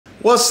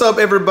What's up,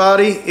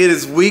 everybody? It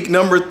is week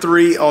number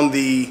 3 on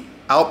the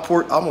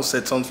Outpour. I almost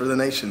said Songs for the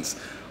Nations.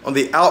 On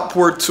the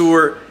Outpour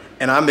tour,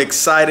 and I'm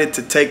excited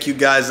to take you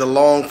guys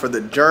along for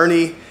the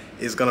journey.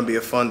 It's gonna be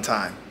a fun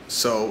time.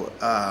 So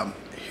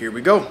here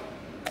we go.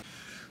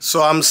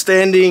 So I'm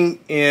standing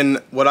in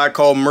what I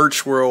call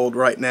Merch World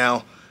right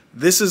now.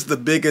 This is the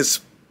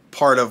biggest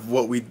part of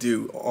what we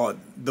do on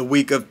the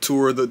week of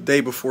tour, the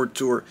day before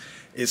tour,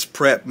 is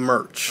prep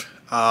merch.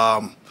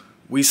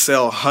 We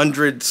sell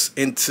hundreds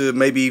into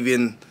maybe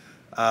even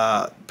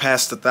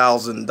past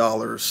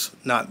 $1,000,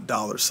 not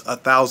dollars,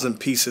 1,000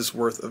 pieces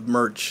worth of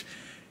merch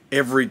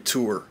every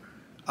tour.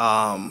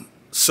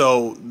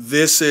 So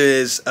this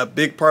is a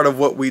big part of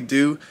what we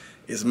do,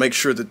 is make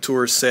sure the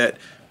tour is set.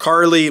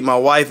 Carly, my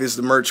wife, is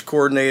the merch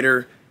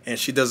coordinator, and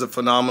she does a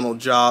phenomenal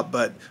job,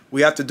 but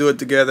we have to do it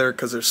together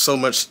because there's so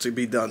much to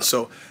be done.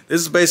 So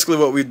this is basically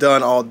what we've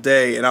done all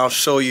day, and I'll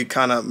show you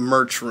kind of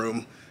merch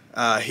room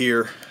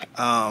here.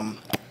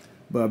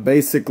 But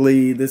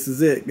basically, this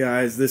is it,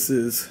 guys. This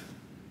is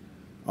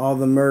all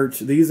the merch.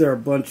 These are a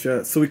bunch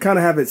of, so we kind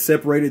of have it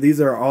separated. These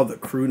are all the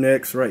crew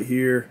necks right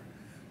here.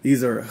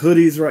 These are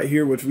hoodies right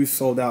here, which we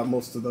sold out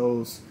most of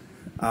those.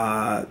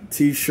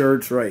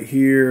 T-shirts right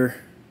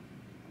here.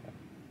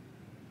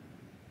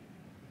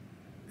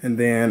 And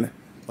then,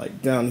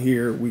 like down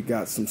here, we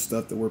got some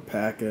stuff that we're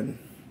packing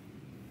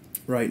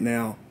right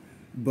now.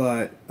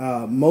 But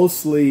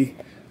mostly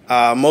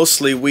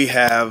we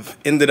have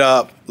ended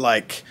up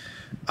like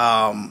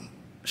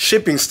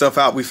shipping stuff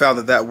out. We found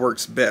that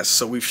works best.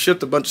 So we've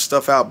shipped a bunch of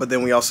stuff out, but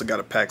then we also got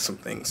to pack some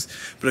things.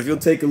 But if you'll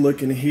take a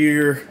look in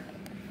here,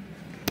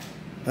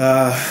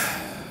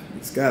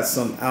 it's got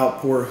some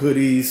Outpour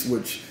hoodies,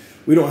 which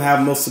we don't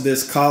have most of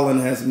this.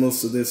 Colin has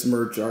most of this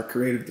merch, our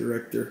creative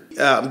director.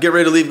 I'm getting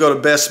ready to leave, go to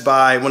Best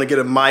Buy. I want to get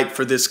a mic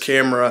for this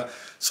camera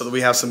so that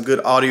we have some good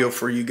audio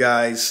for you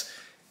guys.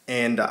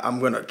 And I'm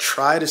going to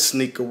try to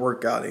sneak a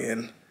workout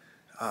in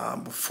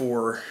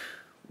before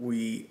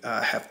we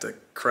have to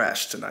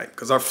crash tonight,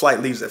 because our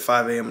flight leaves at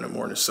 5 a.m. in the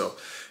morning. So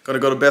going to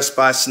go to Best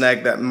Buy,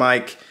 snag that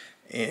mic,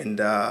 and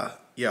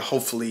yeah,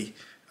 hopefully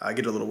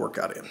get a little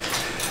workout in.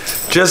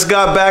 Just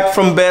got back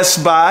from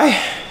Best Buy,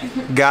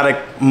 got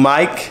a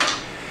mic,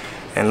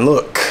 and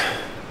look,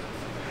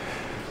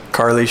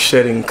 Carly's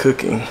shedding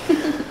cooking.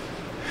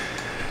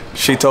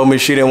 She told me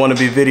she didn't want to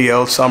be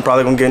videoed, so I'm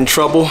probably gonna get in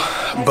trouble.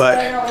 But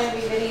I don't want to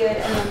be videoed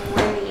in the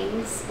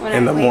mornings.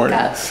 In the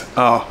mornings.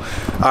 Oh,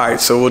 all right.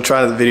 So we'll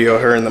try to video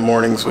her in the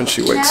mornings when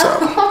she wakes up.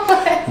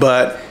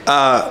 But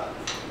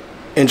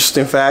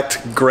interesting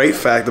fact, great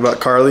fact about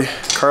Carly.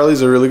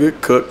 Carly's a really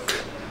good cook.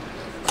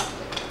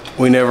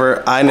 I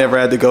never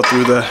had to go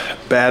through the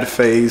bad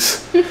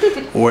phase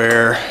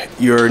where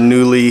your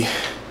new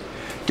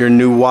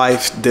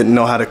wife didn't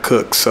know how to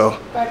cook. So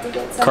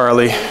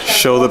Carly,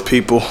 show the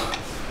people,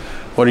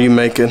 what are you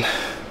making?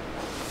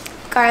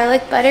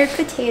 Garlic butter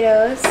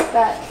potatoes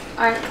that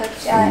aren't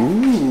cooked yet.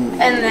 Ooh.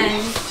 And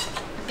then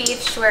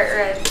beef short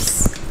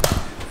ribs.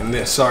 And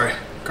then, sorry,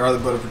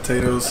 garlic butter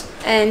potatoes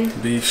and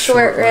beef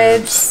short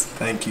ribs.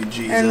 Thank you,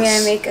 Jesus. I'm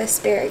gonna make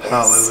asparagus.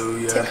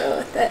 Hallelujah. To go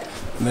with it.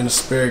 And then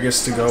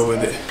asparagus to go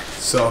with it.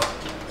 So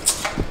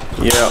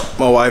yeah,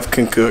 my wife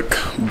can cook,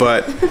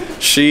 but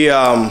she's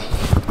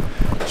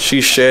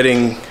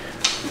shedding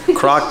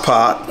crock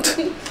pot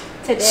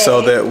today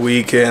so that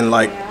we can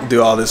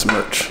do all this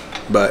merch.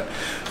 But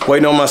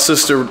waiting on my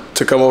sister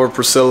to come over,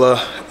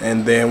 Priscilla,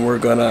 and then we're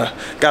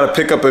gotta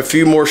pick up a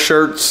few more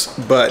shirts.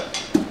 But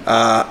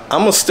I'm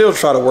gonna still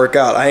try to work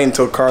out. I ain't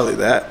told Carly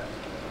that.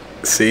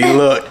 See,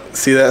 look,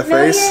 see that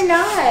face? No, you're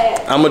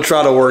not. I'm gonna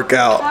try to work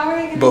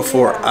out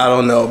before. I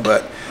don't know,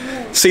 but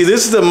see,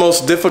 this is the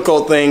most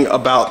difficult thing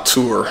about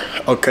tour.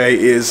 Okay,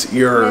 is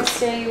your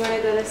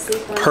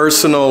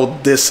personal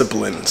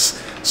disciplines.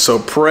 So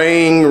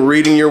praying,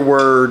 reading your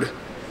word,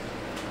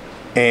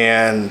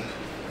 and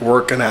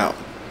working out.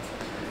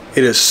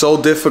 It is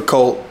so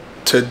difficult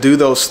to do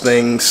those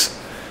things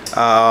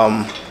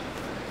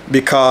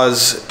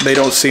because they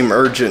don't seem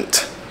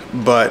urgent,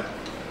 but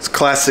it's a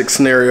classic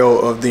scenario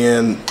of the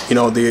end, you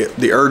know,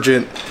 the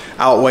urgent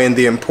outweighing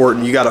the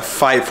important. You got to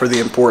fight for the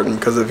important,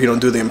 because if you don't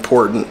do the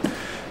important,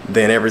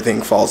 then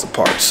everything falls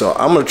apart. So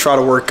I'm going to try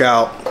to work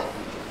out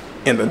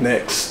in the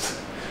next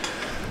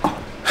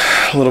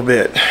little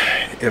bit,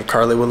 if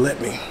Carly will let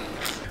me.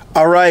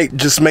 All right,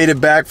 just made it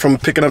back from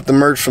picking up the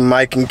merch from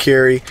Mike and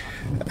Carrie,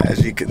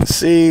 as you can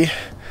see.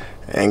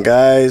 And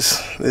guys,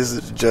 this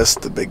is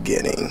just the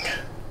beginning.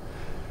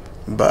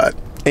 But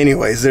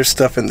anyways, there's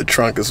stuff in the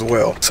trunk as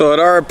well. So at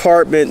our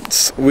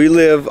apartments, we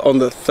live on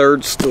the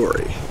 3rd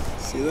story.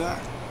 See that?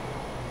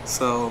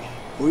 So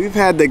we've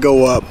had to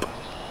go up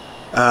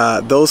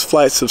those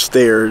flights of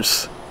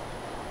stairs,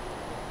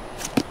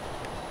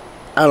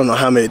 I don't know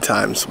how many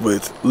times,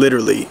 with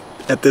literally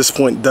at this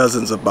point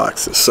dozens of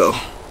boxes. So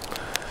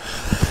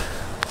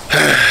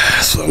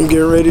that's what I'm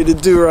getting ready to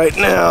do right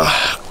now.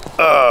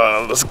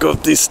 Let's go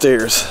up these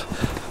stairs.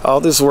 All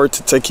this work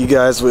to take you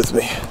guys with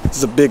me.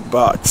 It's a big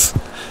box.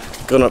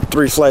 Going up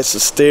 3 flights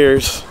of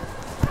stairs.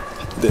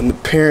 Then the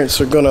parents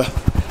are gonna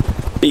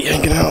be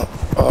hanging out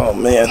Oh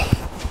man.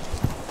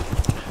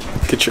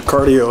 Get your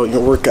cardio and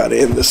your workout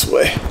in this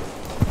way.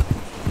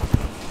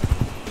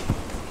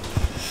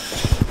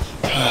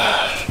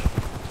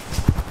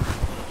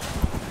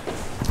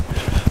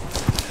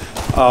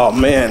 Oh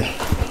man.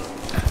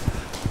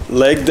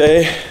 Leg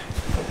day.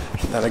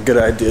 Not a good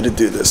idea to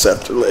do this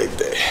after leg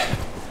day.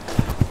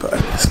 But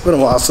it's been a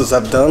while since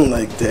I've done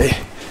leg day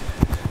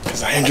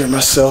because I injured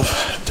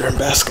myself during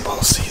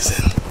basketball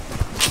season.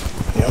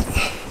 Yep.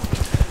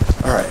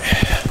 All right.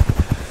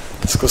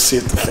 Let's go see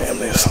if the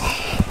family is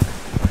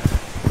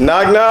home.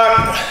 Knock,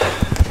 knock.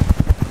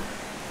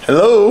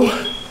 Hello.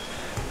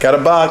 Got a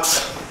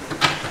box.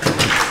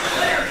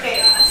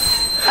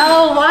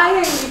 Oh, why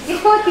are you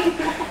doing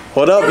that?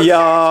 What up,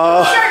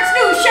 y'all?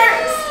 New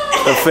shirts.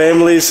 The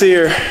family's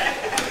here.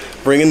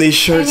 Bringing these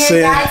shirts and your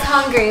in. dad's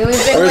hungry. We've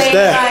been Where's waiting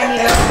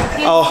Dad?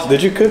 on you. Oh,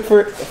 did you cook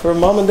for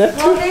mom and dad?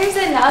 Well, there's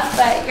enough,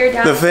 but your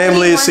dad. The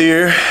family is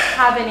here.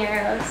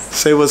 Habaneros.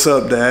 Say what's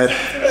up, Dad.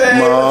 Hey,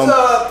 Mom. what's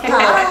up? Who am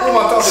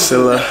I talking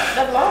Scylla.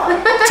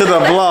 To the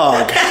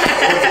vlog.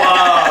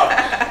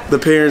 The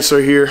parents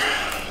are here,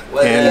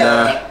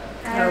 and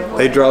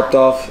they dropped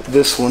off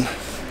this one,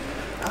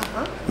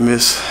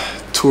 Miss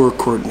Tour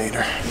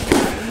Coordinator.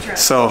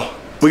 So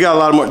we got a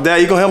lot more. Dad,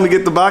 you gonna help me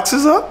get the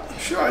boxes up?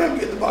 Sure, I can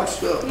get the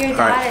box up. Your All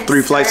right, dad three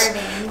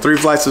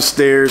is flights of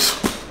stairs.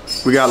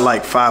 We got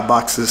like 5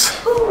 boxes.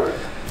 All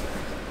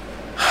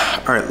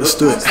right, let's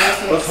do it.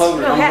 What's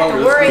hungry? I'm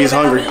hungry. He's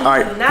hungry. All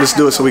right, let's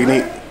do it so we can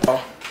eat.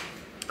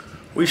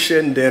 We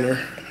shedding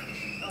dinner.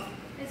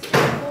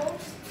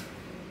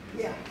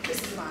 Yeah,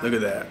 this is mine. Look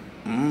at that.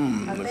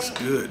 Looks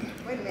good.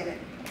 Wait a minute.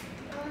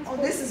 Oh,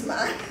 this is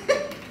mine.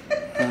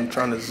 I'm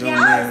trying to zoom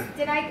Yeah,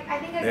 in. I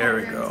think I There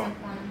we got go. one.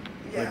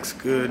 Yeah. Looks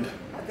good.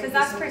 Because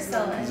that's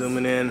Priscilla's.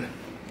 Zooming in.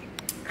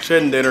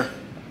 Shedding dinner.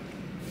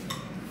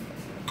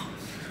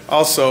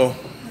 Also,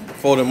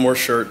 folding more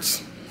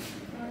shirts.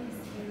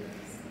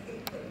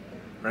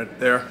 Right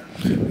there.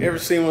 You ever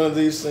seen one of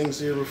these things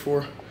here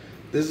before?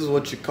 This is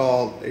what you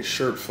call a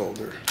shirt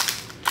folder.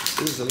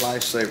 This is a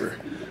lifesaver.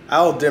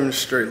 I'll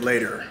demonstrate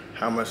later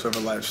how much of a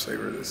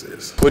lifesaver this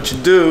is. What you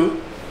do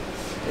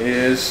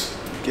is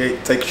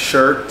take your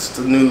shirt. It's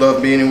the new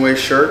Love Me Anyway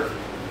shirt.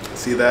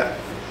 See that?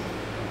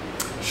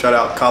 Shout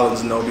out Colin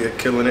Zenobia,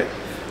 killing it.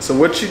 So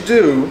what you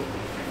do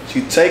is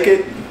you take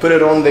it, you put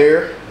it on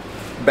there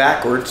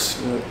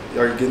backwards.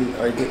 Are you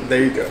getting,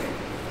 there you go.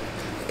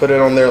 Put it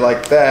on there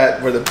like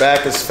that, where the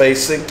back is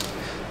facing.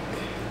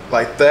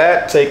 Like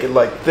that, take it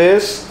like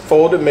this,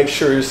 fold it, make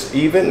sure it's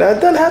even. Now it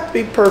doesn't have to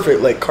be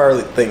perfect like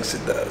Carly thinks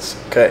it does,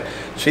 okay?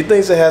 She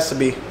thinks it has to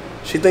be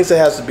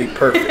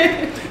perfect.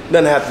 It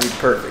doesn't have to be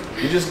perfect.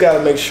 You just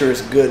gotta make sure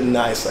it's good and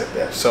nice like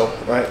that. So,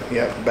 right,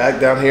 yeah, back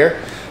down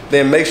here.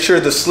 Then make sure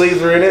the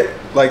sleeves are in it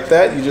like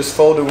that. You just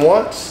fold it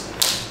once,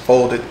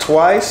 fold it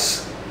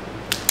twice.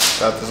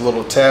 Got this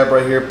little tab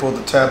right here, pull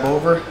the tab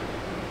over.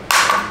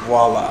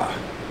 Voila.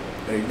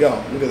 There you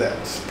go, look at that.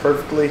 It's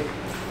perfectly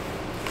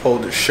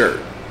folded shirt.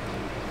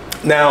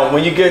 Now,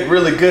 when you get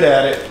really good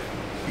at it,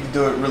 you can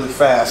do it really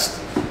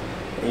fast.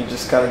 And you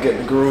just kind of get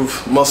in the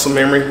groove, muscle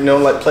memory, you know,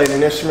 like playing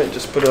an instrument.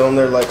 Just put it on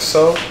there like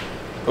so.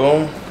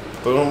 Boom,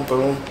 boom,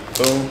 boom,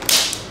 boom,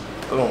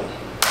 boom.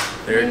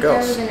 There it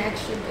goes.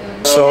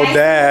 So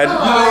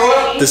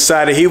Dad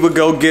decided he would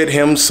go get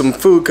him some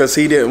food because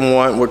he didn't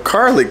want what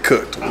Carly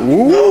cooked.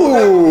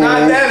 Ooh.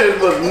 Not that,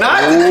 it was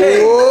not the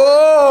case.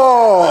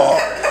 Whoa.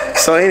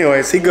 So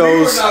anyways, he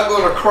goes. We were not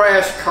going to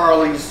crash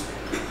Carly's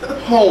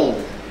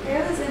home.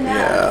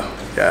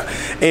 Yeah.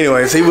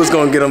 Anyways, he was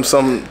gonna get him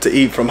something to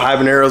eat from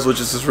Habaneros, which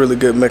is this really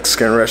good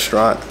Mexican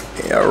restaurant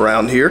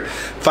around here,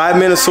 5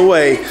 minutes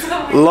away.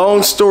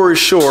 Long story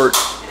short,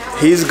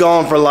 he's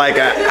gone for like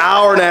an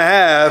hour and a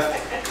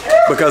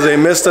half because they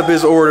messed up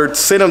his order.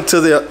 Sent him to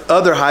the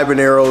other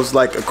Habaneros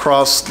like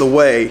across the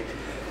way,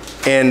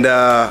 and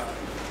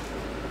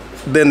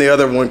then the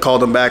other one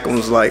called him back and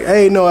was like,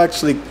 "Hey, no,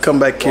 actually, come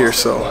back here."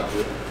 So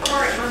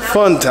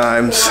fun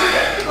times.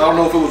 I don't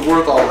know if it was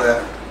worth all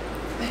that.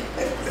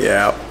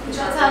 Yeah.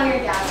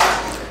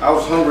 I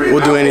was hungry.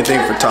 We'll do anything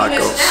for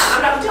tacos.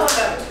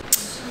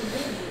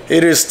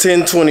 It is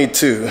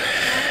 10:22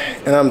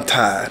 and I'm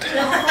tired.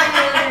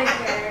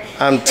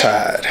 I'm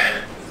tired.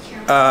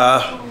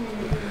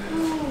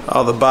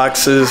 All the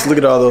boxes, look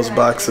at all those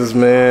boxes,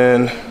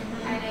 man.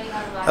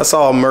 That's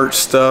all merch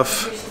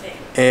stuff.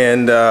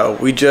 And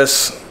we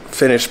just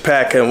finished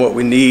packing what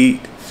we need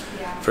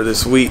for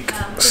this week.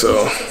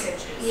 So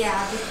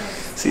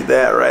see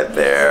that right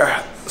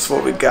there? That's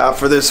what we got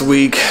for this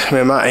week.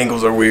 Man, my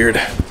angles are weird.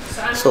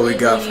 That's what we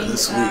got for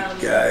this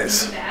week,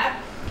 guys.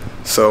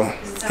 So,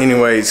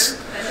 anyways,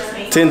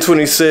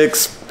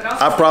 10:26.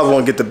 I probably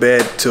won't get to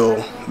bed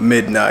till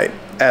midnight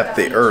at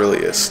the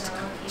earliest.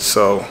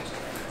 So,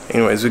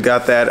 anyways, we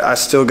got that. I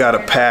still got to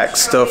pack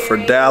stuff for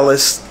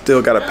Dallas.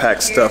 Still got to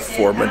pack stuff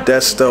for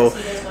Modesto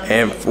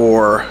and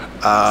for,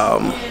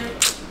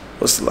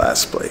 what's the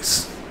last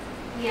place?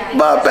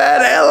 My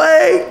bad,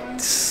 LA.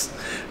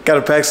 Got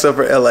to pack stuff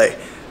for LA.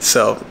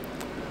 So,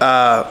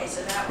 we're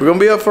going to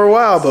be up for a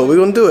while, but we're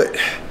going to do it.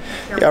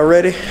 Y'all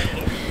ready?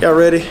 Y'all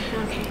ready?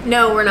 Okay.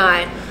 No, we're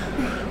not.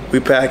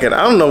 We packing.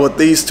 I don't know what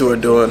these two are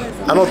doing.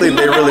 I don't think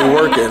they're really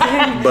working,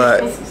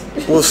 but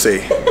we'll see.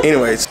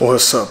 Anyways,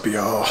 what's up,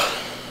 y'all?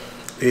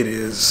 It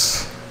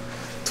is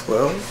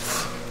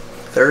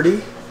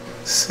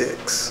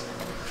 12:36,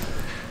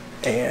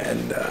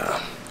 and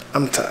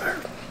I'm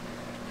tired.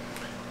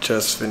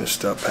 Just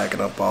finished up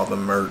packing up all the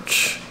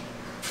merch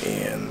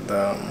and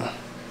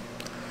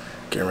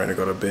getting ready to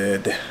go to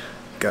bed.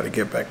 Got to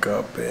get back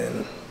up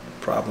in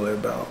probably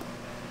about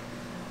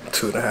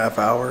 2.5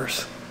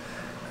 hours.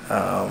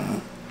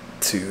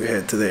 To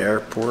head to the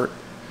airport,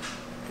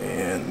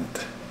 and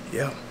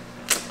yeah,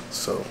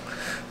 so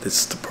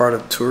this is the part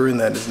of touring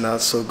that is not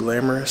so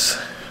glamorous.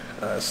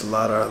 It's a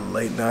lot of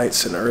late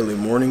nights and early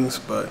mornings,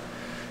 but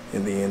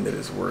in the end it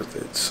is worth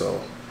it.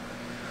 So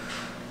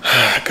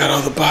I got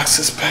all the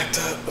boxes packed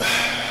up.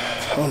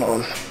 Hold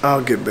on,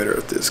 I'll get better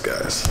at this,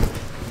 guys.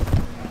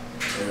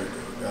 There we go,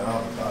 got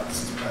all the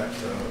boxes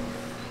packed up.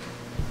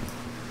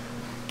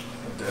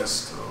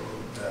 Modesto,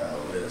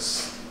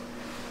 Dallas.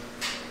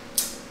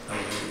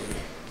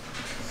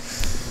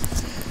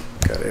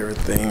 Got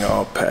everything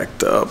all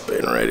packed up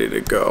and ready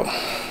to go.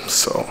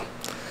 So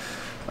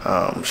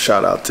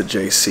shout out to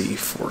JC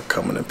for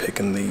coming and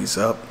picking these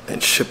up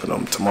and shipping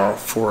them tomorrow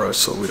for us,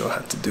 so we don't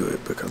have to do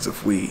it, because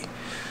if we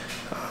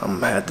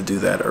had to do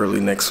that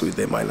early next week,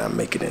 they might not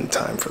make it in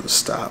time for the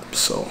stop.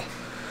 So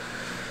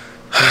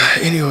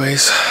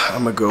anyways,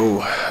 I'm gonna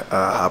go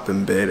hop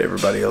in bed.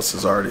 Everybody else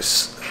is already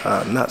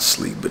not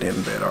asleep but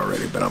in bed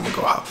already, but I'm gonna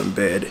go hop in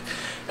bed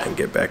and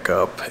get back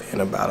up in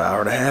about an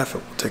hour and a half,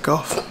 and we'll take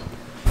off.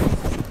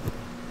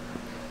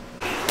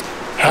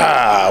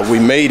 We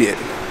made it.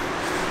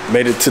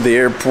 Made it to the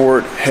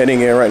airport,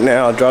 heading in right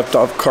now. I dropped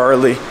off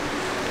Carly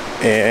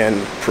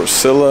and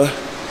Priscilla.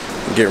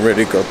 Getting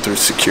ready to go through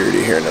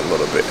security here in a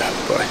little bit.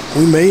 But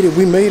we made it,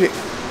 we made it.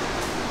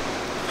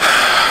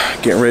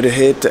 Getting ready to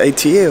head to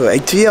ATL.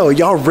 ATL,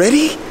 y'all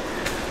ready?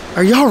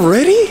 Are y'all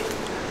ready?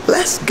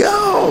 Let's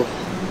go.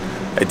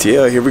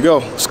 ATL, here we go.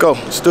 Let's go,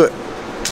 let's do it.